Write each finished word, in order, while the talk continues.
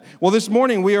Well, this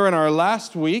morning we are in our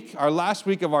last week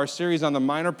of our series on the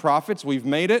minor prophets. We've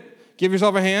made it. Give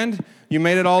yourself a hand. You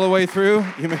made it all the way through.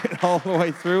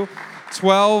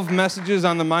 12 messages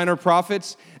on the minor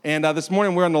prophets. And this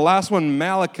morning we're on the last one,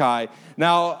 Malachi.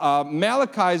 Now,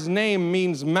 Malachi's name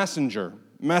means messenger.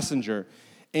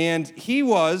 And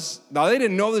now they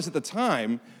didn't know this at the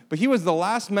time, but he was the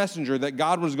last messenger that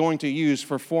God was going to use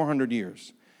for 400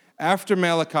 years. After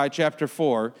Malachi chapter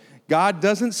 4, God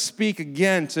doesn't speak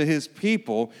again to his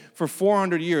people for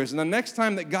 400 years. And the next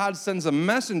time that God sends a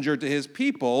messenger to his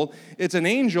people, it's an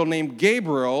angel named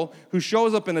Gabriel who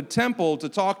shows up in a temple to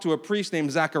talk to a priest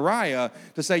named Zechariah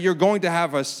to say, you're going to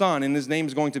have a son, and his name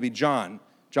is going to be John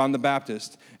the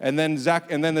Baptist. And then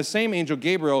the same angel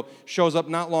Gabriel shows up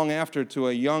not long after to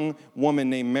a young woman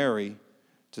named Mary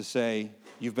to say,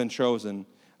 you've been chosen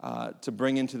to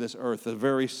bring into this earth the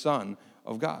very Son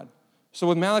of God. So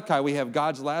with Malachi, we have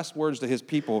God's last words to his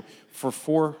people for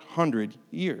 400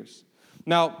 years.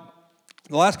 Now,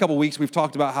 the last couple weeks, we've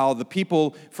talked about how the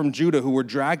people from Judah who were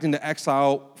dragged into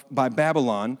exile by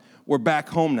Babylon were back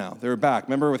home now. They were back.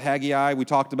 Remember with Haggai, we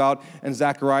talked about, and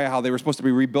Zechariah, how they were supposed to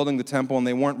be rebuilding the temple, and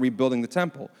they weren't rebuilding the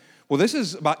temple. Well, this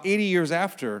is about 80 years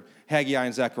after Haggai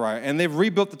and Zechariah, and they've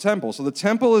rebuilt the temple. So the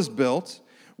temple is built,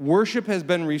 worship has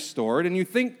been restored, and you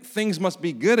think things must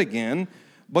be good again,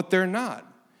 but they're not.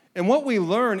 And what we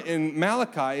learn in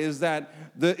Malachi is that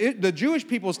the Jewish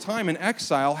people's time in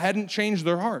exile hadn't changed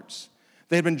their hearts.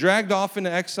 They had been dragged off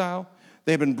into exile.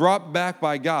 They had been brought back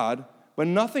by God, but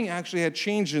nothing actually had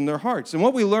changed in their hearts. And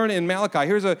what we learn in Malachi,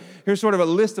 here's sort of a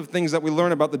list of things that we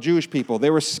learn about the Jewish people.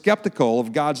 They were skeptical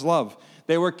of God's love.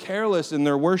 They were careless in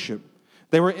their worship.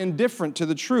 They were indifferent to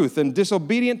the truth and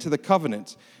disobedient to the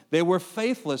covenant. They were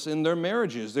faithless in their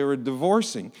marriages. They were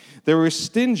divorcing. They were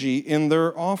stingy in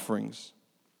their offerings.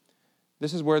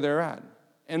 This is where they're at.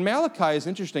 And Malachi is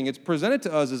interesting. It's presented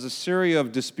to us as a series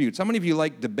of disputes. How many of you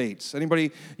like debates? Anybody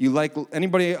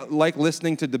like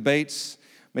listening to debates?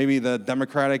 Maybe the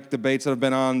Democratic debates that have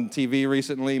been on TV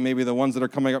recently, maybe the ones that are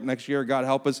coming up next year, God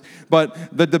help us.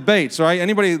 But the debates, right?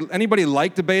 Anybody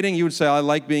like debating? You would say, I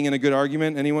like being in a good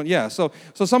argument. Anyone? Yeah, so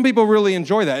some people really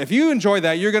enjoy that. If you enjoy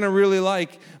that, you're going to really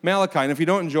like Malachi. And if you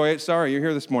don't enjoy it, sorry, you're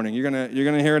here this morning. You're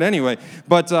gonna hear it anyway.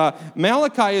 But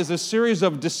Malachi is a series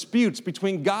of disputes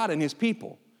between God and his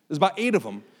people. There's about 8 of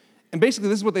them. And basically,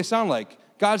 this is what they sound like.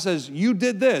 God says, you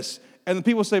did this. And the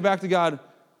people say back to God,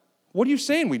 what are you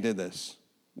saying we did this?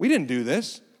 We didn't do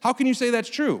this. How can you say that's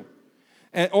true?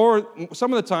 Or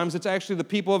some of the times, it's actually the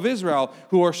people of Israel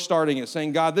who are starting it,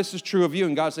 saying, God, this is true of you.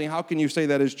 And God's saying, how can you say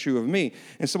that is true of me?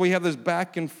 And so we have this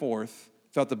back and forth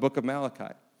throughout the book of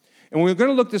Malachi. And we're going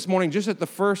to look this morning just at the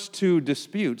first 2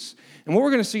 disputes. And what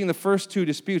we're going to see in the first 2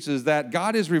 disputes is that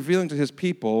God is revealing to his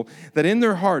people that in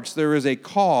their hearts there is a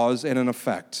cause and an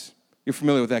effect. You're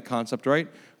familiar with that concept, right?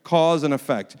 Cause and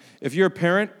effect. If you're a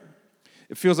parent,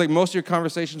 it feels like most of your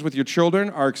conversations with your children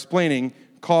are explaining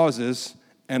causes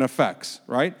and effects,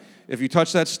 right? If you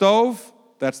touch that stove,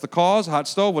 that's the cause, hot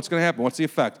stove, what's going to happen? What's the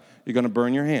effect? You're going to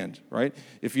burn your hand, right?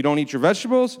 If you don't eat your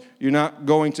vegetables, you're not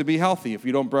going to be healthy. If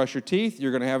you don't brush your teeth,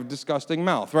 you're going to have a disgusting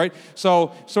mouth, right?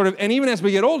 So and even as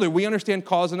we get older, we understand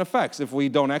cause and effects. If we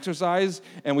don't exercise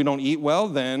and we don't eat well,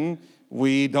 then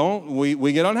we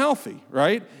get unhealthy,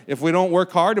 right? If we don't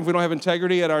work hard, if we don't have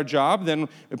integrity at our job, then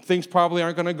things probably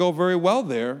aren't going to go very well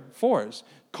there for us.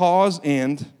 Cause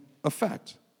and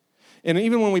effect. And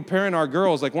even when we parent our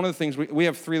girls, like one of the things, we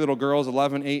have 3 little girls,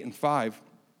 11, 8, and 5.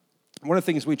 One of the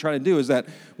things we try to do is that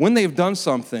when they've done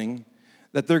something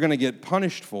that they're going to get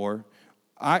punished for,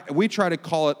 we try to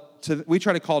call it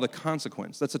a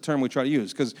consequence. That's a term we try to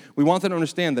use because we want them to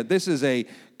understand that this is a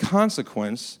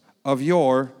consequence of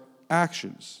your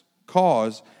actions,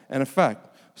 cause and effect.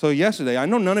 So yesterday, I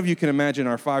know none of you can imagine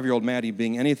our 5-year-old Maddie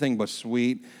being anything but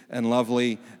sweet and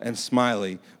lovely and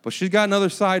smiley, but she's got another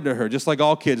side to her, just like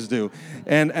all kids do.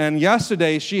 And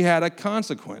yesterday, she had a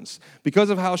consequence. Because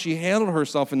of how she handled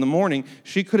herself in the morning,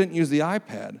 she couldn't use the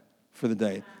iPad for the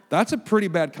day. That's a pretty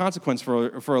bad consequence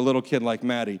for a little kid like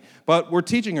Maddie. But we're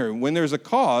teaching her, when there's a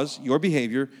cause, your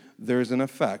behavior, there's an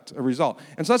effect, a result.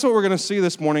 And so that's what we're going to see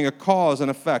this morning, a cause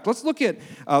and effect. Let's look at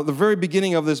the very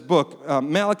beginning of this book,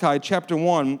 Malachi chapter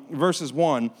 1, verses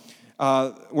 1.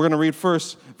 We're going to read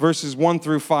first verses 1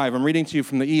 through 5. I'm reading to you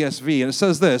from the ESV, and it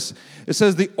says this. It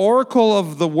says, the oracle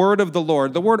of the word of the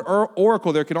Lord. The word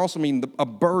oracle there can also mean a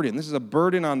burden. This is a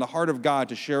burden on the heart of God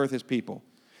to share with his people.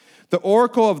 The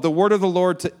oracle of the word of the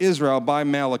Lord to Israel by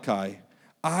Malachi.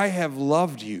 I have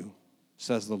loved you,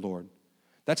 says the Lord.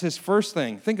 That's his first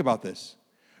thing. Think about this.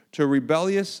 To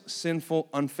rebellious, sinful,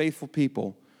 unfaithful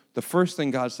people, the first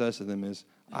thing God says to them is,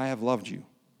 I have loved you.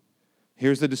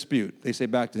 Here's the dispute. They say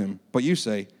back to him, but you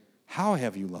say, how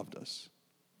have you loved us?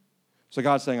 So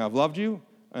God's saying, I've loved you,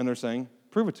 and they're saying,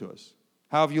 prove it to us.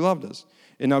 How have you loved us?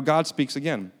 And now God speaks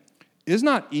again. Is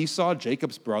not Esau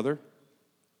Jacob's brother?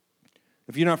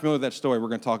 If you're not familiar with that story, we're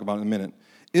going to talk about it in a minute.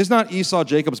 Is not Esau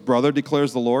Jacob's brother,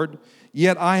 declares the Lord?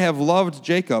 Yet I have loved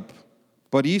Jacob,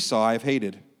 but Esau I have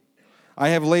hated. I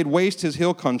have laid waste his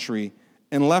hill country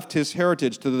and left his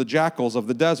heritage to the jackals of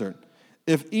the desert.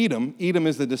 If Edom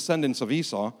is the descendants of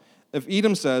Esau, if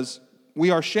Edom says, we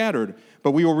are shattered,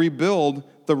 but we will rebuild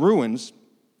the ruins,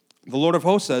 the Lord of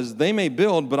hosts says, they may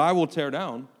build, but I will tear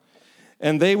down.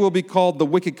 And they will be called the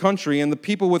wicked country, and the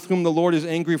people with whom the Lord is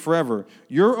angry forever.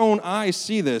 Your own eyes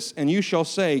see this, and you shall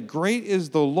say, great is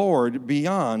the Lord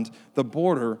beyond the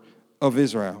border of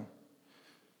Israel.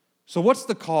 So what's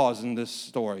the cause in this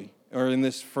story, or in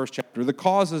this first chapter? The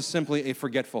cause is simply a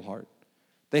forgetful heart.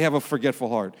 They have a forgetful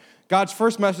heart. God's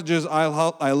first message is,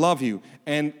 I love you.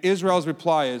 And Israel's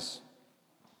reply is,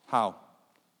 how?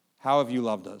 How have you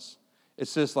loved us?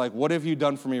 It's just like, what have you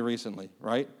done for me recently,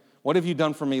 right? What have you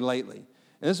done for me lately?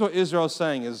 And this is what Israel's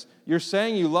saying is, you're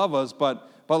saying you love us, but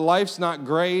life's not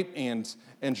great, and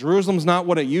Jerusalem's not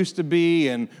what it used to be,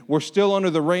 and we're still under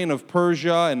the reign of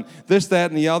Persia, and this,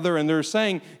 that, and the other. And they're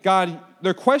saying,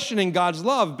 they're questioning God's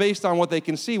love based on what they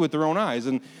can see with their own eyes.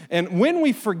 And when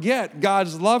we forget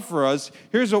God's love for us,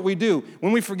 here's what we do.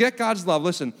 When we forget God's love,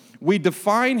 listen, we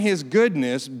define his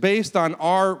goodness based on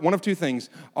one of two things,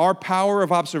 our power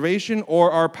of observation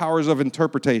or our powers of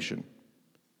interpretation.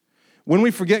 When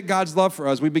we forget God's love for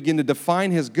us, we begin to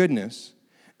define his goodness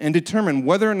and determine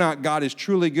whether or not God is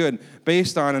truly good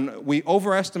based on, we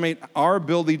overestimate our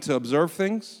ability to observe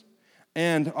things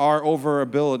and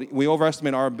we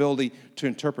overestimate our ability to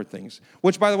interpret things,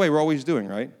 which, by the way, we're always doing,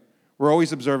 right? We're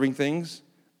always observing things,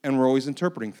 and we're always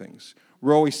interpreting things.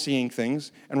 We're always seeing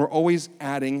things, and we're always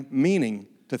adding meaning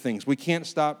to things. We can't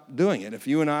stop doing it. If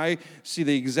you and I see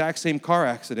the exact same car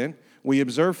accident, we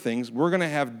observe things, we're going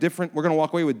to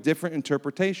walk away with different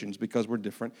interpretations because we're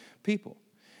different people.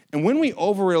 And when we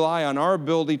over-rely on our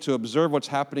ability to observe what's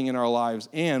happening in our lives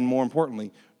and, more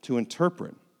importantly, to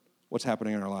interpret what's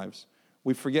happening in our lives,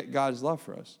 we forget God's love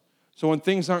for us. So when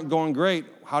things aren't going great,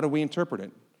 how do we interpret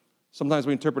it? Sometimes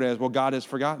we interpret it as, well, God has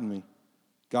forgotten me.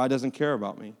 God doesn't care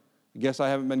about me. I guess I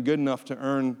haven't been good enough to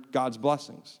earn God's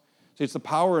blessings. See, it's the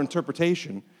power of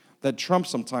interpretation that trumps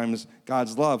sometimes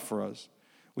God's love for us.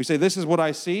 We say, this is what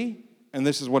I see, and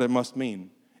this is what it must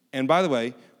mean. And by the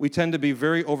way, we tend to be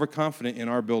very overconfident in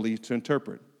our ability to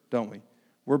interpret, don't we?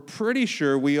 We're pretty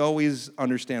sure we always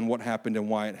understand what happened and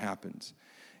why it happens.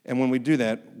 And when we do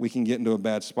that, we can get into a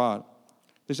bad spot.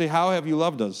 They say, how have you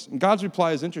loved us? And God's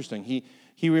reply is interesting.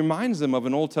 He reminds them of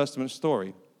an Old Testament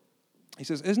story. He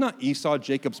says, is not Esau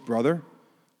Jacob's brother?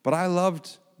 But I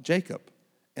loved Jacob,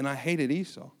 and I hated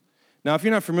Esau. Now, if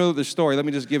you're not familiar with this story, let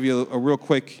me just give you a real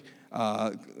quick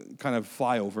kind of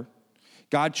flyover.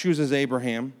 God chooses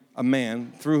Abraham, a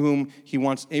man, through whom he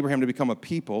wants Abraham to become a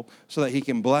people so that he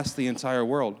can bless the entire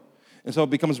world. And so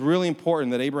it becomes really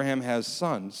important that Abraham has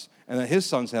sons and that his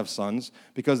sons have sons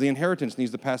because the inheritance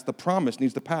needs to pass, the promise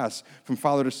needs to pass from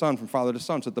father to son,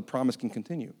 so that the promise can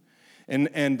continue. And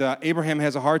Abraham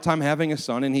has a hard time having a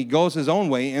son, and he goes his own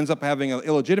way, ends up having an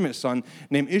illegitimate son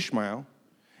named Ishmael.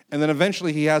 And then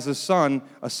eventually he has a son,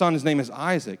 his name is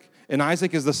Isaac. And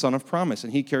Isaac is the son of promise,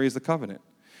 and he carries the covenant.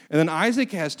 And then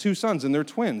Isaac has two sons, and they're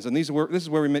twins. And this is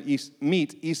where we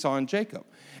meet Esau and Jacob.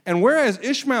 And whereas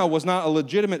Ishmael was not a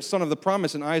legitimate son of the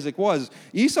promise and Isaac was,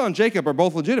 Esau and Jacob are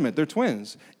both legitimate. They're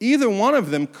twins. Either one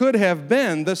of them could have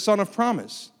been the son of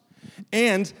promise.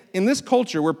 And in this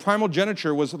culture where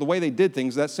primogeniture was the way they did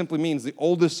things, that simply means the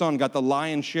oldest son got the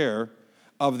lion's share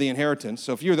of the inheritance.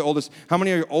 So if you're the oldest, how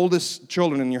many are your oldest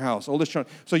children in your house? Oldest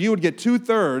children. So you would get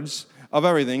 2/3 of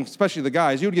everything, especially the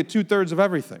guys. You would get 2/3 of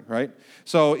everything, right?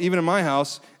 So even in my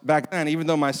house, back then, even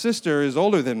though my sister is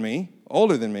older than me,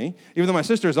 even though my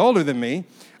sister is older than me,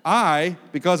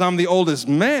 because I'm the oldest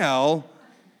male,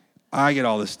 I get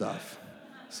all this stuff.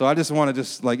 So I just want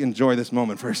to enjoy this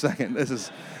moment for a second. This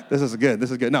is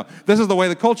good. No, this is the way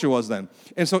the culture was then.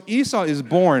 And so Esau is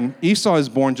born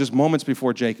just moments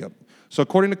before Jacob. So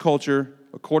according to culture,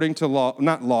 according to law,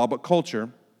 not law, but culture,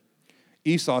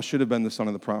 Esau should have been the son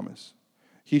of the promise.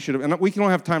 He should have, and we don't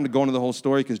have time to go into the whole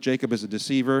story because Jacob is a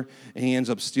deceiver and he ends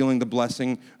up stealing the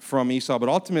blessing from Esau. But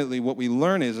ultimately what we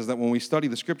learn is that when we study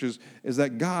the scriptures is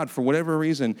that God, for whatever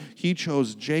reason, he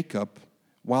chose Jacob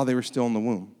while they were still in the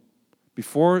womb.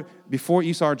 Before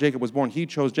Esau or Jacob was born, he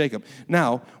chose Jacob.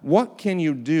 Now, what can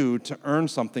you do to earn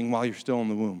something while you're still in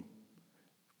the womb?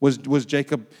 Was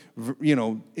Jacob,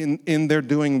 in there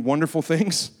doing wonderful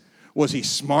things? Was he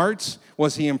smart?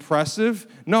 Was he impressive?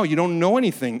 No, you don't know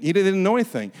anything. He didn't know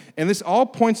anything. And this all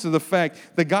points to the fact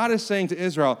that God is saying to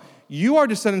Israel, you are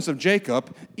descendants of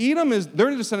Jacob. They're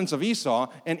the descendants of Esau.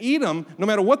 And Edom, no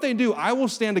matter what they do, I will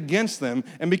stand against them.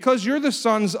 And because you're the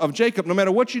sons of Jacob, no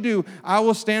matter what you do, I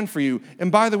will stand for you.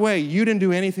 And by the way, you didn't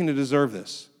do anything to deserve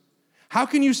this. How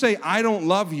can you say, I don't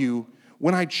love you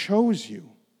when I chose you?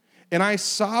 And I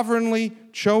sovereignly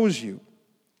chose you.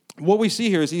 What we see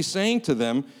here is he's saying to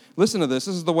them, listen to this.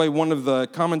 This is the way one of the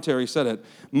commentaries said it.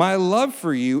 My love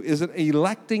for you is an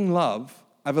electing love.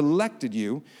 I've elected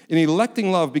you in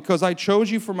electing love because I chose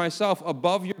you for myself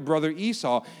above your brother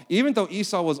Esau, even though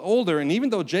Esau was older and even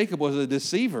though Jacob was a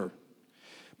deceiver.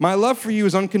 My love for you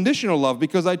is unconditional love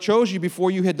because I chose you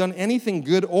before you had done anything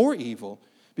good or evil.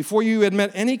 Before you had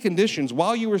met any conditions,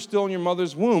 while you were still in your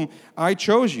mother's womb, I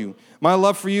chose you. My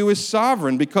love for you is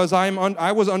sovereign because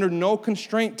I was under no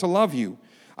constraint to love you.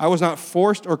 I was not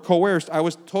forced or coerced. I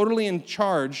was totally in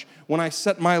charge when I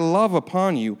set my love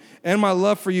upon you. And my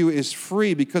love for you is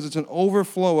free because it's an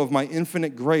overflow of my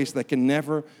infinite grace that can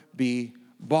never be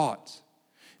bought.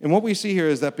 And what we see here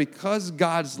is that because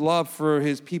God's love for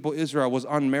his people Israel was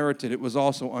unmerited, it was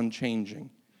also unchanging.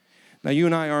 Now, you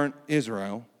and I aren't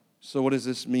Israel, so what does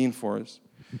this mean for us?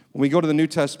 When we go to the New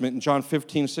Testament in John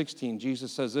 15:16,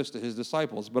 Jesus says this to his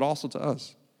disciples, but also to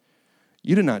us.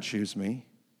 You did not choose me,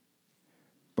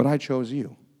 but I chose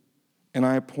you, and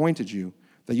I appointed you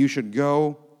that you should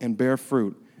go and bear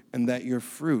fruit, and that your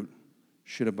fruit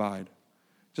should abide.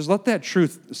 Just let that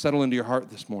truth settle into your heart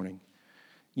this morning.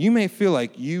 You may feel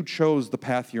like you chose the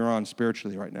path you're on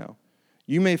spiritually right now.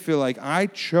 You may feel like I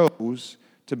chose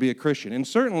to be a Christian. And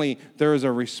certainly there is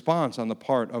a response on the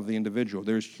part of the individual.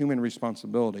 There's human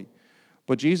responsibility.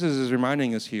 But Jesus is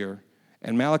reminding us here,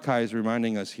 and Malachi is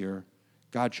reminding us here,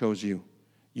 God chose you.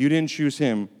 You didn't choose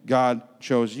him, God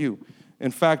chose you.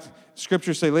 In fact,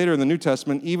 scriptures say later in the New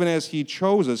Testament, even as he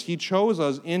chose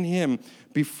us in him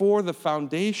before the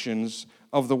foundations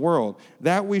of the world,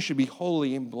 that we should be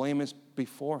holy and blameless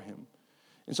before him.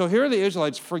 And so here are the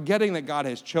Israelites forgetting that God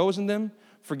has chosen them,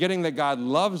 forgetting that God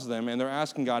loves them, and they're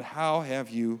asking God, how have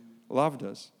you loved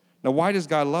us? Now, why does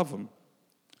God love them?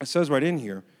 It says right in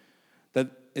here that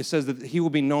it says that he will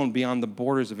be known beyond the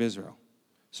borders of Israel.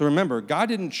 So remember, God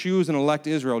didn't choose and elect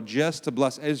Israel just to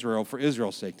bless Israel for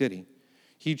Israel's sake, did he?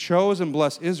 He chose and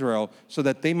blessed Israel so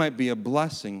that they might be a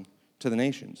blessing to the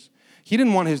nations. He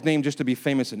didn't want his name just to be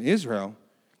famous in Israel.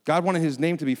 God wanted his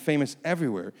name to be famous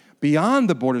everywhere, beyond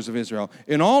the borders of Israel,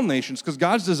 in all nations, because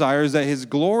God's desire is that his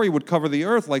glory would cover the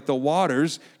earth like the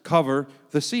waters cover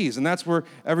the seas, and that's where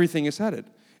everything is headed.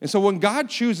 And so when God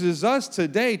chooses us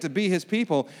today to be his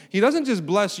people, he doesn't just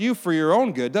bless you for your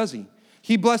own good, does he?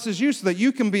 He blesses you so that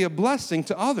you can be a blessing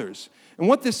to others. And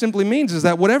what this simply means is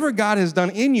that whatever God has done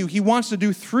in you, he wants to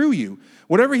do through you.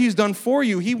 Whatever he's done for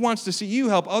you, he wants to see you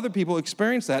help other people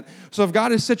experience that. So if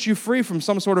God has set you free from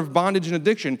some sort of bondage and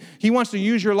addiction, he wants to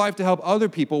use your life to help other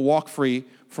people walk free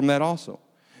from that also.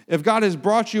 If God has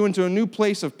brought you into a new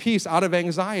place of peace out of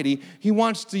anxiety, he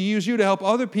wants to use you to help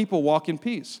other people walk in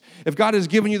peace. If God has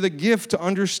given you the gift to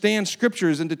understand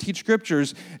scriptures and to teach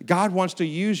scriptures, God wants to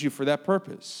use you for that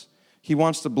purpose. He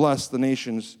wants to bless the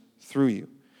nations through you.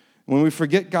 When we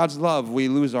forget God's love, we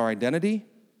lose our identity,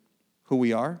 who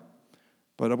we are,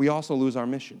 but we also lose our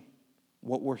mission,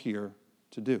 what we're here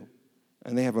to do.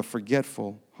 And they have a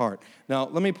forgetful heart. Now,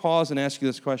 let me pause and ask you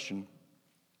this question.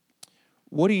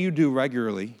 What do you do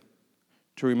regularly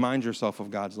to remind yourself of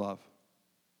God's love?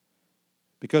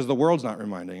 Because the world's not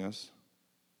reminding us.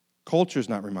 Culture's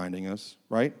not reminding us,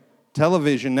 right?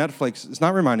 Television, Netflix, it's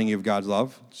not reminding you of God's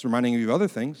love. It's reminding you of other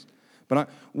things. But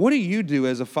what do you do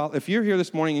as a follower? If you're here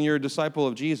this morning and you're a disciple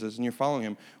of Jesus and you're following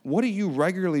him, what do you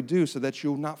regularly do so that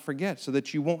you'll not forget, so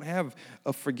that you won't have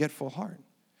a forgetful heart?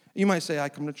 You might say, I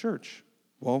come to church.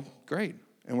 Well, great.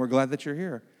 And we're glad that you're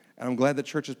here. And I'm glad that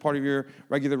church is part of your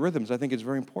regular rhythms. I think it's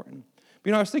very important.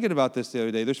 But I was thinking about this the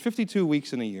other day. There's 52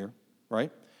 weeks in a year, right?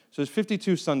 So there's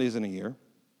 52 Sundays in a year.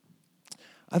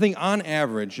 I think on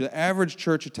average, the average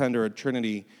church attender at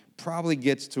Trinity probably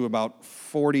gets to about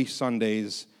 40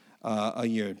 Sundays a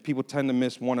year. People tend to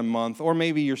miss one a month, or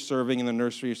maybe you're serving in the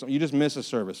nursery or something. You just miss a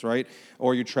service, right?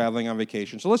 Or you're traveling on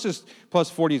vacation. So let's just,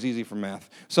 plus 40 is easy for math.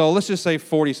 So let's just say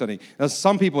 40 Sunday. Now,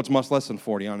 some people it's much less than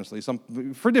 40, honestly. Some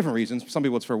for different reasons. Some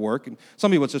people it's for work, and some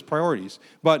people it's just priorities.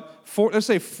 But let's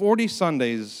say 40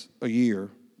 Sundays a year,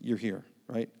 you're here,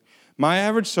 right? My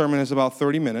average sermon is about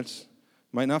 30 minutes.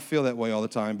 Might not feel that way all the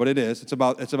time, but it is. It's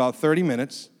about 30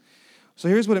 minutes. So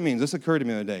here's what it means. This occurred to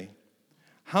me the other day.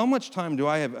 How much time do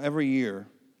I have every year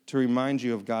to remind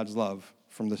you of God's love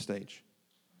from the stage?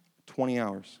 20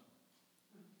 hours.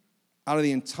 out of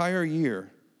the entire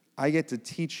year, I get to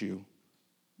teach you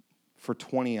for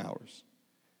 20 hours.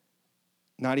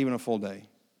 Not even a full day.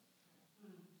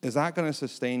 Is that going to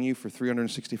sustain you for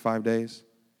 365 days?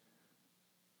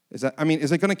 Is it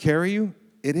going to carry you?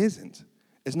 It isn't.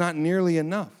 It's not nearly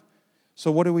enough.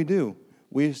 So what do?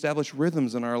 We establish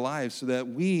rhythms in our lives so that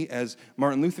we, as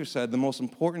Martin Luther said, the most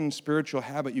important spiritual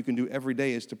habit you can do every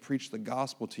day is to preach the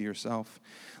gospel to yourself.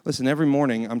 Listen, every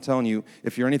morning, I'm telling you,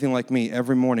 if you're anything like me,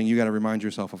 every morning you got to remind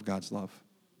yourself of God's love.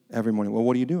 Every morning. Well,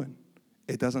 what are you doing?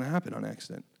 It doesn't happen on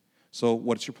accident. So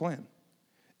what's your plan?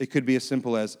 It could be as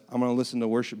simple as, I'm going to listen to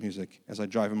worship music as I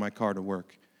drive in my car to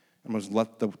work. I'm going to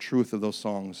let the truth of those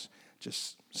songs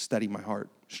just steady my heart,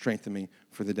 strengthen me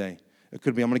for the day. It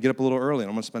could be I'm going to get up a little early and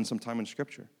I'm going to spend some time in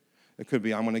Scripture. It could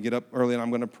be I'm going to get up early and I'm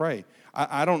going to pray.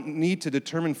 I don't need to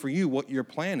determine for you what your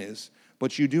plan is,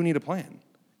 but you do need a plan.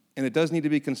 And it does need to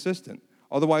be consistent.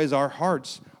 Otherwise, our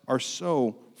hearts are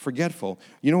so forgetful.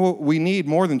 You know what we need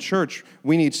more than church?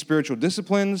 We need spiritual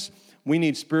disciplines, we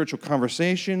need spiritual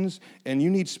conversations, and you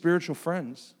need spiritual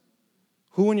friends.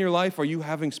 Who in your life are you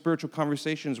having spiritual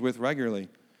conversations with regularly?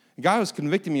 God was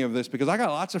convicting me of this because I got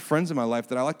lots of friends in my life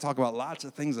that I like to talk about lots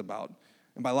of things about.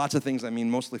 And by lots of things, I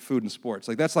mean mostly food and sports.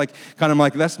 That's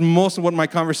that's most of what my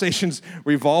conversations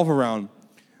revolve around.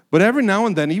 But every now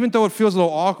and then, even though it feels a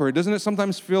little awkward, doesn't it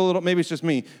sometimes feel a little, maybe it's just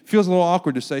me, feels a little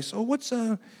awkward to say, so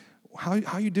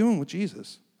how you doing with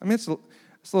Jesus? I mean, it's a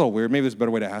little weird. Maybe there's a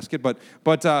better way to ask it. But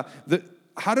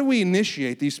how do we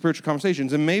initiate these spiritual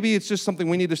conversations? And maybe it's just something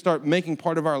we need to start making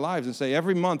part of our lives and say,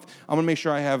 every month, I'm going to make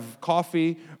sure I have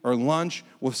coffee or lunch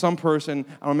with some person.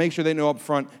 I'm going to make sure they know up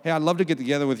front, hey, I'd love to get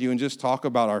together with you and just talk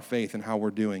about our faith and how we're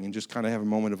doing and just kind of have a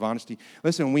moment of honesty.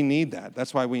 Listen, we need that.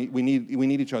 That's why we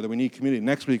need each other. We need community.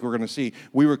 Next week, we're going to see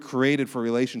we were created for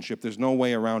relationship. There's no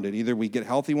way around it. Either we get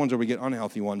healthy ones or we get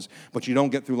unhealthy ones, but you don't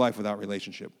get through life without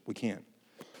relationship. We can't.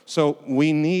 So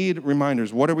we need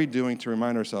reminders. What are we doing to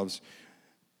remind ourselves?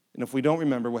 And if we don't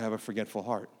remember, we'll have a forgetful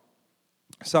heart.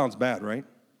 Sounds bad, right?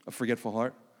 A forgetful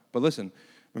heart. But listen,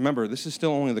 remember, this is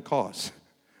still only the cause.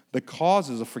 The cause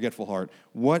is a forgetful heart.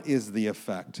 What is the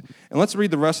effect? And let's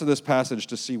read the rest of this passage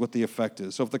to see what the effect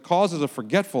is. So if the cause is a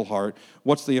forgetful heart,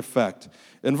 what's the effect?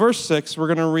 In verse 6, we're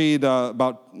going to read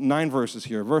about 9 verses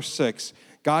here. Verse 6,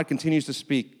 God continues to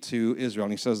speak to Israel,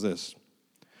 and he says this: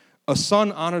 a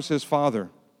son honors his father,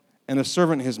 and a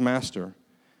servant his master.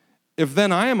 If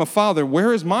then I am a father,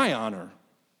 where is my honor?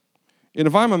 And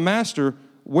if I'm a master,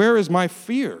 where is my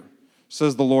fear?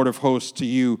 Says the Lord of hosts to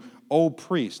you, O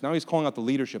priest. Now he's calling out the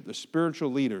leadership, the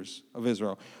spiritual leaders of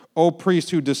Israel. O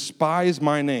priest who despise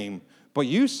my name. But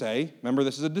you say, remember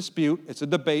this is a dispute, it's a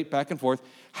debate back and forth.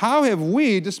 How have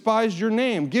we despised your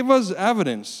name? Give us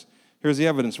evidence. Here's the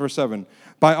evidence, verse 7.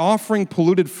 By offering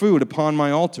polluted food upon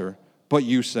my altar. But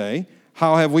you say,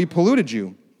 how have we polluted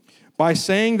you? By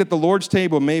saying that the Lord's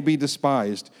table may be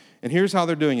despised. And here's how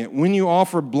they're doing it. When you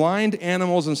offer blind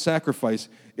animals in sacrifice,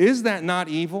 is that not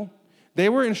evil? They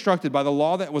were instructed by the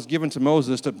law that was given to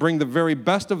Moses to bring the very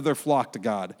best of their flock to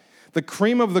God. The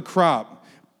cream of the crop,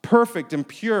 perfect and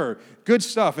pure, good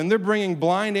stuff. And they're bringing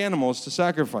blind animals to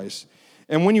sacrifice.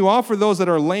 And when you offer those that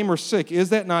are lame or sick, is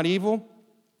that not evil?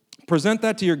 Present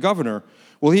that to your governor.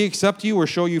 Will he accept you or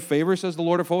show you favor, says the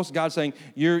Lord of hosts? God saying,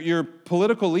 your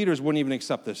political leaders wouldn't even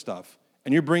accept this stuff.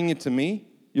 And you're bringing it to me?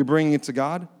 You're bringing it to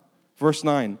God? Verse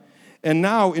 9. And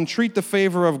now entreat the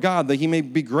favor of God that he may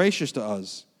be gracious to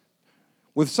us.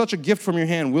 With such a gift from your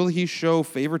hand, will he show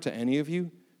favor to any of you?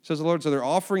 Says the Lord. So they're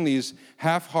offering these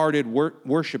half-hearted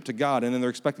worship to God, and then they're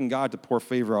expecting God to pour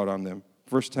favor out on them.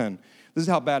 Verse 10. This is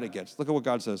how bad it gets. Look at what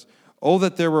God says. Oh,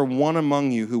 that there were one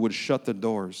among you who would shut the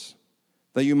doors,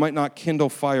 that you might not kindle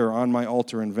fire on my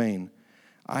altar in vain.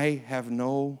 I have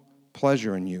no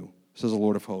pleasure in you, says the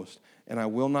Lord of hosts, and I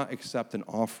will not accept an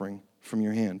offering from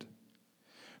your hand.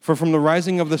 For from the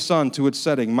rising of the sun to its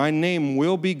setting, my name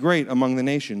will be great among the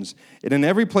nations, and in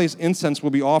every place incense will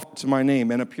be offered to my name,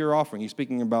 and a pure offering. He's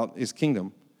speaking about his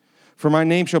kingdom. For my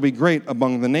name shall be great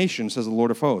among the nations, says the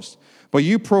Lord of hosts. But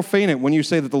you profane it when you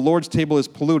say that the Lord's table is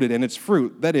polluted, and its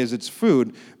fruit, that is, its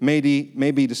food, may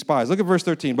be despised. Look at verse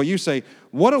 13. But you say,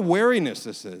 what a weariness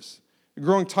this is. You're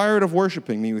growing tired of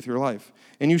worshiping me with your life.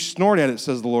 And you snort at it,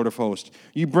 says the Lord of hosts.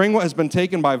 You bring what has been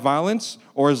taken by violence,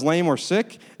 or is lame or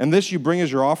sick, and this you bring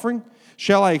as your offering?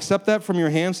 Shall I accept that from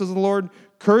your hand, says the Lord?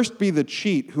 Cursed be the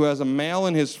cheat who has a male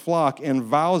in his flock and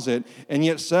vows it, and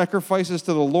yet sacrifices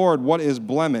to the Lord what is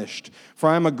blemished. For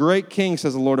I am a great king,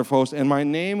 says the Lord of hosts, and my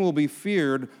name will be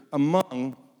feared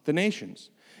among the nations.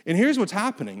 And here's what's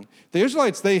happening. The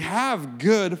Israelites, they have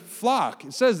good flock.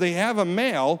 It says they have a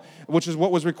male, which is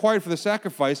what was required for the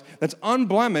sacrifice, that's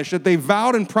unblemished, that they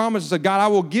vowed and promised and said, God, I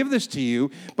will give this to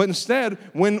you. But instead,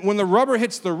 when the rubber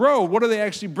hits the road, what are they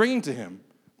actually bringing to him?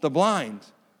 The blind,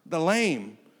 the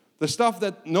lame, the stuff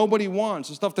that nobody wants,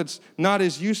 the stuff that's not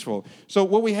as useful. So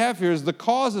what we have here is the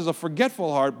cause is a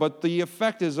forgetful heart, but the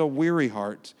effect is a weary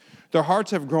heart. Their hearts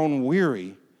have grown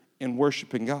weary in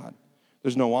worshiping God.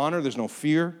 There's no honor, there's no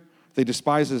fear. They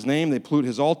despise his name, they pollute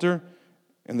his altar,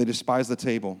 and they despise the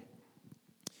table.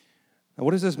 Now,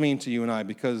 what does this mean to you and I?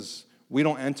 Because we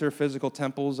don't enter physical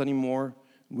temples anymore.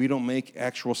 We don't make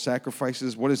actual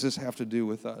sacrifices. What does this have to do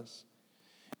with us?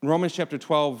 In Romans chapter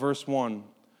 12, verse 1,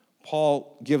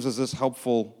 Paul gives us this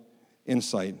helpful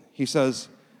insight. He says,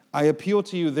 I appeal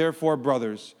to you, therefore,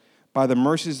 brothers, by the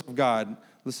mercies of God,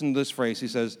 listen to this phrase, he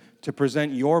says, to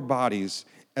present your bodies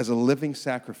as a living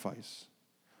sacrifice,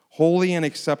 holy and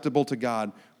acceptable to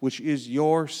God, which is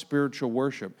your spiritual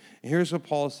worship. And here's what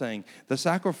Paul is saying. The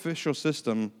sacrificial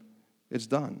system, it's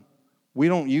done. We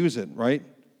don't use it, right?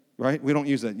 We don't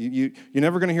use it. You're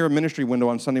never going to hear a ministry window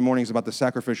on Sunday mornings about the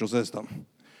sacrificial system.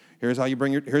 Here's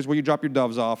where you drop your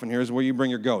doves off, and here's where you bring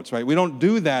your goats, right? We don't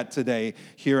do that today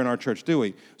here in our church, do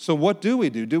we? So what do we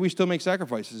do? Do we still make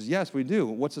sacrifices? Yes, we do.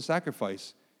 What's a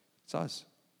sacrifice? It's us.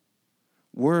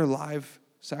 We're a live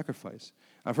sacrifice.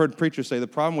 I've heard preachers say the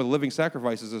problem with living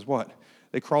sacrifices is what?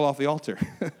 They crawl off the altar.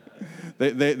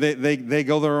 they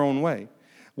go their own way.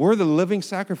 We're the living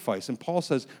sacrifice. And Paul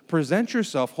says, present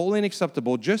yourself holy and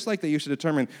acceptable, just like they used to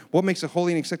determine what makes a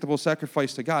holy and acceptable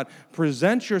sacrifice to God.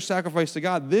 Present your sacrifice to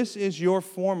God. This is your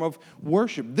form of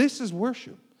worship. This is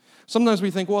worship. Sometimes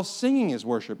we think, well, singing is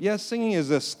worship. Yes, singing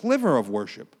is a sliver of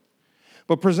worship.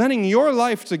 But presenting your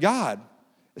life to God,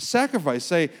 sacrifice,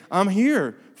 say, I'm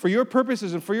here for your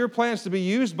purposes and for your plans to be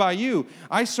used by you.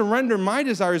 I surrender my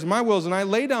desires, my wills, and I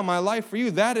lay down my life for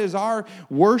you. That is our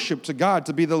worship to God,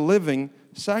 to be the living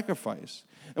sacrifice.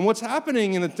 And what's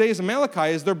happening in the days of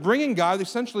Malachi is they're bringing God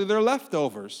essentially their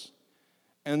leftovers,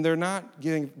 and they're not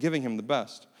giving him the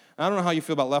best. I don't know how you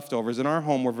feel about leftovers. In our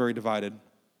home, we're very divided.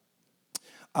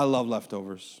 I love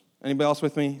leftovers. Anybody else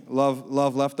with me? Love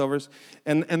leftovers.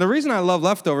 And the reason I love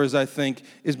leftovers, I think,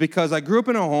 is because I grew up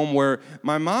in a home where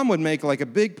my mom would make like a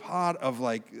big pot of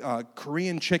like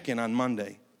Korean chicken on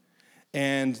Monday.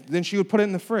 And then she would put it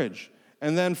in the fridge.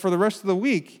 And then for the rest of the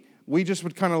week, we just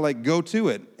would kind of like go to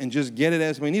it and just get it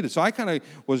as we needed. So I kind of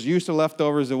was used to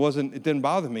leftovers. It didn't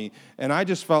bother me. And I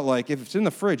just felt like if it's in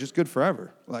the fridge, it's good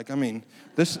forever. Like, I mean,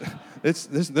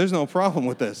 there's no problem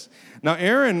with this. Now,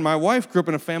 Erin, my wife, grew up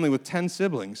in a family with 10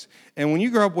 siblings. And when you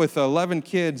grow up with 11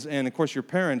 kids and, of course, your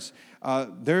parents,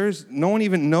 no one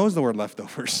even knows the word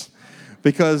leftovers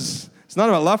because it's not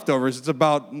about leftovers.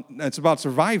 It's about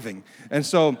surviving. And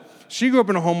so she grew up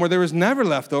in a home where there was never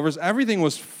leftovers. Everything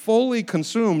was fully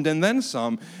consumed and then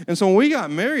some. And so when we got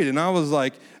married and I was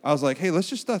like, hey, let's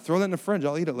just throw that in the fridge.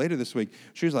 I'll eat it later this week.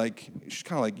 She's kind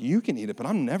of like, you can eat it, but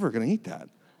I'm never going to eat that.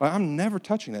 I'm never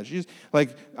touching that. She's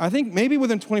like, I think maybe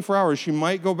within 24 hours, she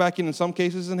might go back in some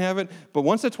cases and have it. But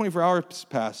once that 24 hours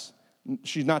pass,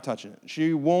 she's not touching it.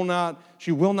 She will not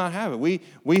have it.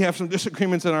 We have some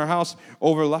disagreements in our house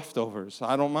over leftovers.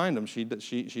 I don't mind them. She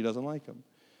doesn't like them.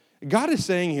 God is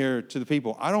saying here to the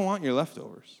people, I don't want your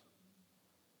leftovers.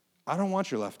 I don't want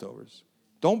your leftovers.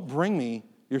 Don't bring me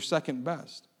your second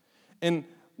best. And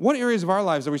what areas of our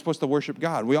lives are we supposed to worship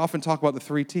God? We often talk about the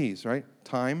 3 T's, right?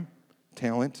 Time,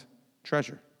 talent,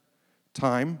 treasure.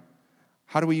 Time,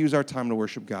 how do we use our time to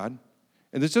worship God?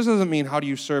 And this just doesn't mean how do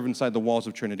you serve inside the walls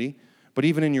of Trinity, but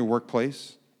even in your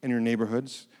workplace, in your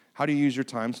neighborhoods, how do you use your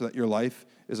time so that your life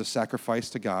is a sacrifice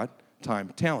to God?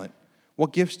 Time, talent.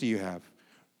 What gifts do you have?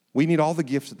 We need all the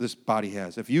gifts that this body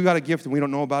has. If you got a gift and we don't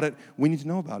know about it, we need to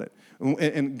know about it.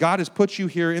 And God has put you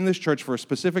here in this church for a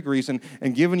specific reason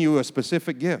and given you a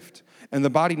specific gift. And the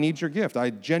body needs your gift. I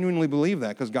genuinely believe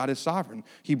that because God is sovereign.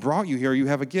 He brought you here. You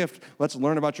have a gift. Let's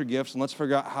learn about your gifts and let's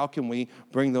figure out how can we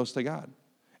bring those to God.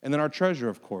 And then our treasure,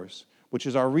 of course, which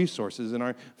is our resources and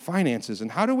our finances. And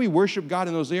how do we worship God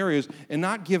in those areas and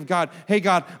not give God, hey,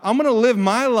 God, I'm going to live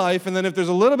my life, and then if there's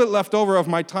a little bit left over of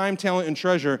my time, talent, and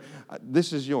treasure,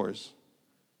 this is yours.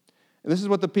 And this is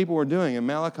what the people were doing. And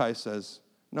Malachi says,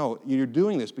 no, you're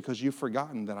doing this because you've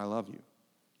forgotten that I love you.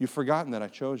 You've forgotten that I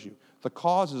chose you. The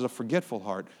cause is a forgetful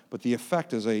heart, but the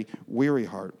effect is a weary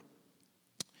heart.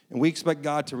 And we expect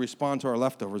God to respond to our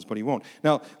leftovers, but he won't.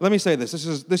 Now, let me say this.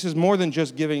 This is more than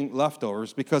just giving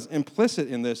leftovers, because implicit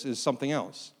in this is something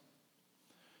else.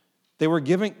 They were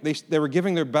giving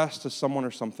their best to someone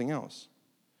or something else.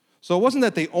 So it wasn't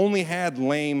that they only had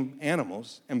lame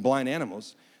animals and blind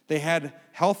animals. They had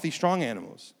healthy, strong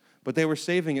animals, but they were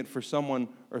saving it for someone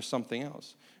or something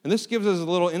else. And this gives us a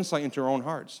little insight into our own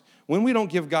hearts. When we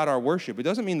don't give God our worship, it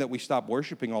doesn't mean that we stop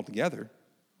worshiping altogether.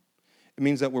 It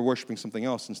means that we're worshiping something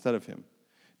else instead of him.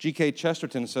 G.K.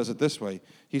 Chesterton says it this way.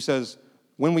 He says,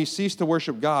 when we cease to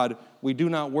worship God, we do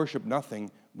not worship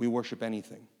nothing, we worship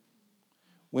anything.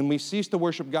 When we cease to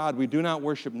worship God, we do not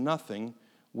worship nothing,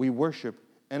 we worship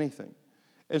anything.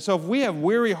 And so if we have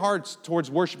weary hearts towards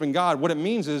worshiping God, what it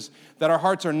means is that our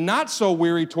hearts are not so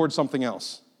weary towards something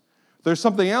else. There's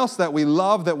something else that we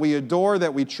love, that we adore,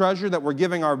 that we treasure, that we're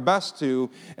giving our best to,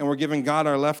 and we're giving God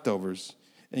our leftovers.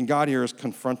 And God here is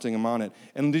confronting him on it.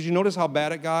 And did you notice how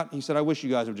bad it got? He said, I wish you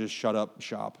guys would just shut up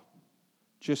shop.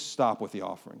 Just stop with the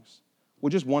offerings.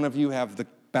 Would just one of you have the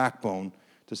backbone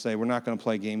to say, we're not going to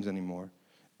play games anymore,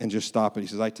 and just stop it? He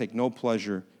says, I take no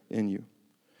pleasure in you.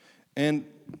 And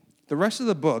the rest of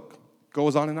the book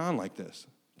goes on and on like this.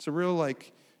 It's a real,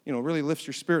 really lifts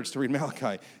your spirits to read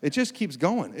Malachi. It just keeps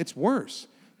going. It's worse.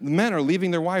 The men are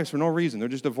leaving their wives for no reason. They're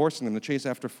just divorcing them to chase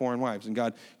after foreign wives, and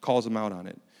God calls them out on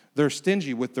it. They're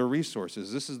stingy with their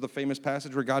resources. This is the famous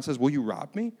passage where God says, will you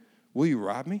rob me? Will you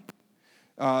rob me?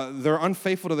 They're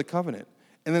unfaithful to the covenant.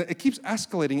 And then it keeps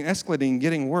escalating and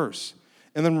getting worse.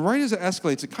 And then right as it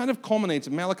escalates, it kind of culminates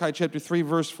in Malachi chapter 3,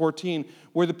 verse 14,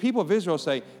 where the people of Israel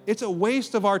say, it's a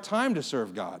waste of our time to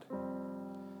serve God.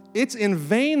 It's in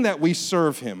vain that we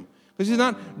serve him, because he's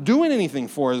not doing anything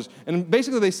for us. And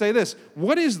basically they say this,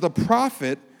 what is the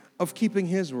profit of keeping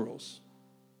his rules?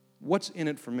 What's in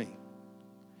it for me?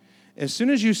 As soon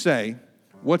as you say,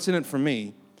 what's in it for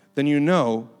me, then you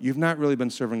know you've not really been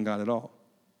serving God at all.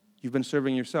 You've been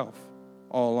serving yourself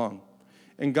all along.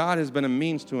 And God has been a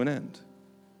means to an end.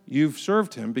 You've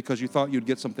served him because you thought you'd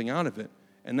get something out of it.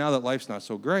 And now that life's not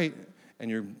so great, and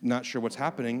you're not sure what's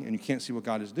happening, and you can't see what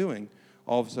God is doing,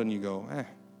 all of a sudden you go, I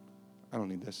don't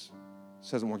need this.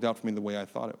 This hasn't worked out for me the way I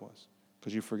thought it was.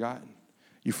 Because you've forgotten.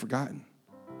 You've forgotten.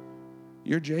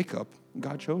 You're Jacob.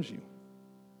 God chose you.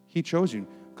 He chose you.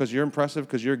 Because you're impressive,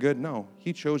 because you're good? No.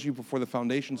 He chose you before the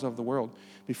foundations of the world.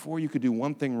 Before you could do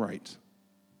one thing right.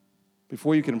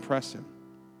 Before you could impress him.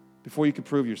 Before you could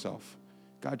prove yourself.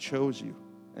 God chose you,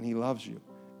 and he loves you,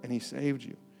 and he saved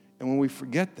you. And when we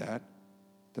forget that,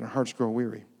 then our hearts grow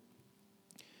weary.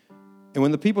 And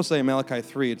when the people say in Malachi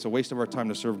 3, it's a waste of our time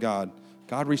to serve God,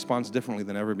 God responds differently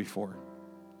than ever before.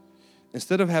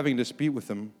 Instead of having a dispute with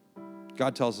him,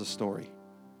 God tells a story.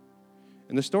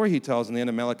 And the story he tells in the end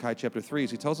of Malachi chapter 3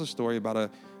 is he tells a story about a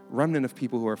remnant of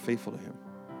people who are faithful to him.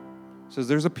 He says,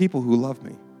 there's a people who love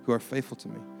me, who are faithful to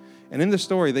me. And in the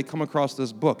story, they come across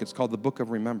this book. It's called the Book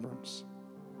of Remembrance.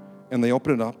 And they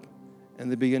open it up, and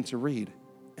they begin to read,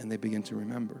 and they begin to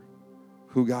remember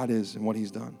who God is and what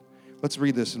he's done. Let's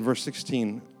read this in verse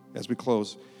 16 as we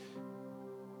close.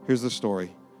 Here's the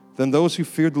story. Then those who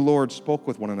feared the Lord spoke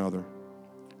with one another.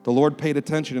 The Lord paid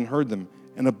attention and heard them,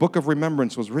 and a book of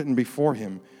remembrance was written before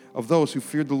him of those who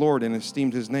feared the Lord and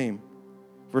esteemed his name.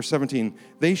 Verse 17,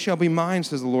 they shall be mine,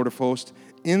 says the Lord of hosts,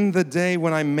 in the day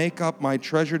when I make up my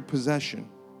treasured possession,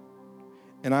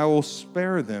 and I will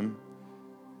spare them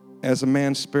as a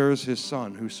man spares his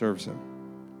son who serves him.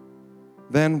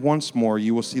 Then once more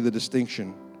you will see the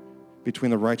distinction between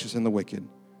the righteous and the wicked,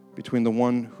 between the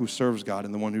one who serves God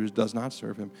and the one who does not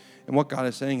serve him. And what God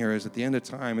is saying here is at the end of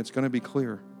time, it's going to be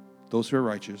clear. Those who are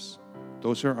righteous,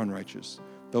 those who are unrighteous,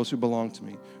 those who belong to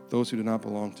me, those who do not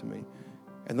belong to me.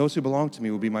 And those who belong to me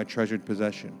will be my treasured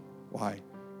possession. Why?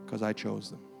 Because I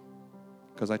chose them.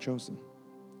 Because I chose them.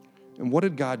 And what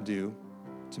did God do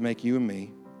to make you and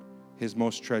me his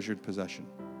most treasured possession?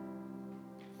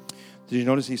 Did you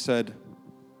notice he said,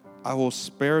 I will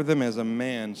spare them as a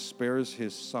man spares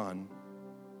his son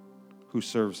who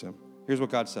serves him. Here's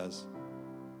what God says.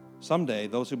 Someday,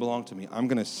 those who belong to me, I'm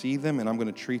going to see them and I'm going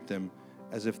to treat them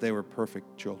as if they were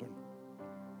perfect children,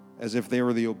 as if they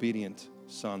were the obedient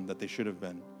son that they should have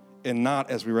been, and not,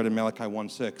 as we read in Malachi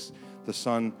 1:6, the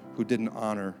son who didn't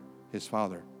honor his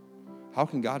father. How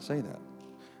can God say that?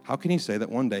 How can he say that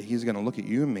one day he's going to look at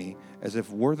you and me as if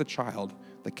we're the child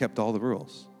that kept all the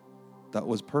rules, that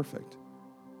was perfect?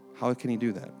 How can he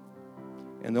do that?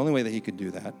 And the only way that he could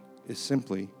do that is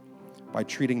simply by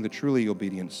treating the truly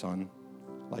obedient son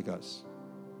like us.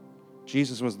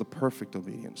 Jesus was the perfect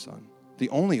obedient son, the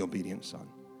only obedient son.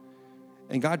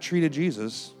 And God treated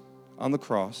Jesus on the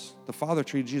cross, the Father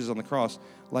treated Jesus on the cross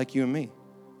like you and me.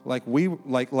 Like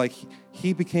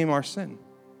he became our sin.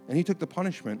 And he took the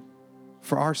punishment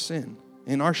for our sin.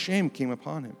 And our shame came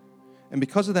upon him. And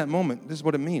because of that moment, this is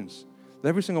what it means. That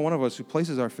every single one of us who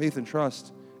places our faith and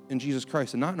trust in Jesus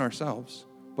Christ, and not in ourselves,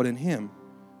 but in him,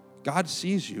 God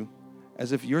sees you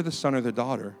as if you're the son or the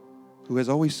daughter who has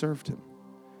always served him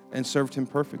and served him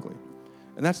perfectly.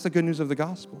 And that's the good news of the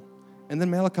gospel. And then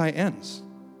Malachi ends.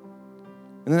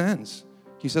 And then it ends.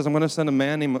 He says, I'm going to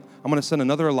send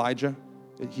another Elijah.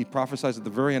 He prophesies at the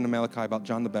very end of Malachi about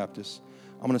John the Baptist.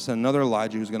 I'm going to send another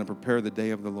Elijah who's going to prepare the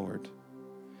day of the Lord.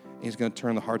 And he's going to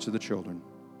turn the hearts of the children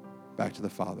back to the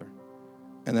Father.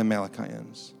 And then Malachi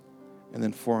ends. And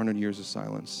then 400 years of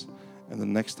silence. And the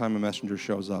next time a messenger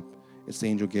shows up, it's the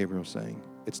angel Gabriel saying,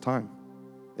 it's time.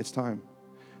 It's time.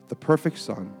 The perfect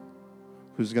son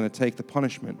who's going to take the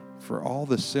punishment for all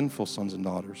the sinful sons and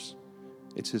daughters.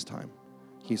 It's his time.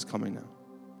 He's coming now.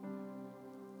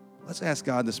 Let's ask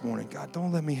God this morning, God,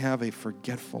 don't let me have a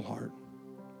forgetful heart.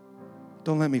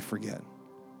 Don't let me forget.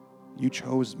 You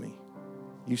chose me.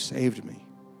 You saved me.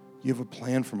 You have a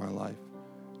plan for my life.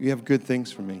 You have good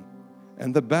things for me.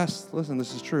 And the best, listen,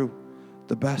 this is true,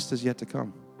 the best is yet to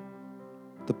come.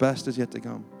 The best is yet to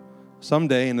come.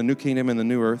 Someday in the new kingdom and the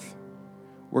new earth,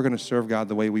 we're going to serve God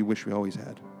the way we wish we always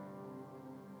had.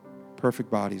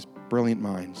 Perfect bodies, brilliant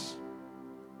minds,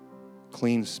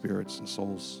 clean spirits and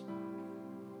souls.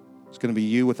 It's going to be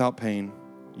you without pain,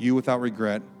 you without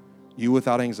regret, you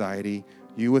without anxiety,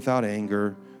 you without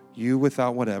anger, you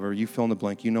without whatever. You fill in the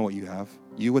blank. You know what you have.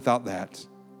 You without that.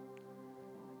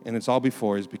 And it's all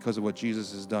before us because of what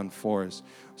Jesus has done for us.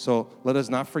 So let us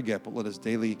not forget, but let us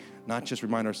daily not just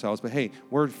remind ourselves, but hey,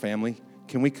 we're family.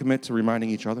 Can we commit to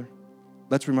reminding each other?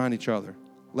 Let's remind each other.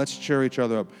 Let's cheer each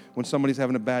other up. When somebody's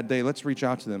having a bad day, let's reach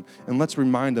out to them and let's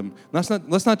remind them. Let's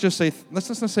not just say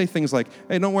things like,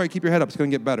 hey, don't worry, keep your head up. It's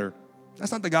going to get better.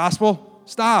 That's not the gospel.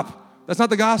 Stop. That's not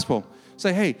the gospel.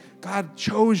 Say, hey, God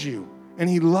chose you and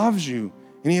he loves you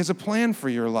and he has a plan for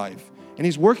your life and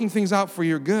he's working things out for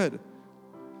your good.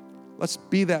 Let's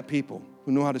be that people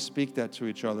who know how to speak that to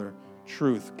each other.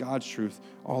 Truth, God's truth,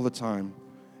 all the time.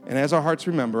 And as our hearts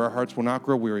remember, our hearts will not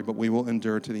grow weary, but we will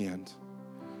endure to the end.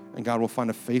 And God will find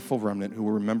a faithful remnant who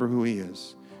will remember who he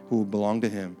is, who will belong to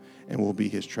him, and will be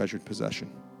his treasured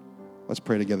possession. Let's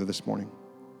pray together this morning.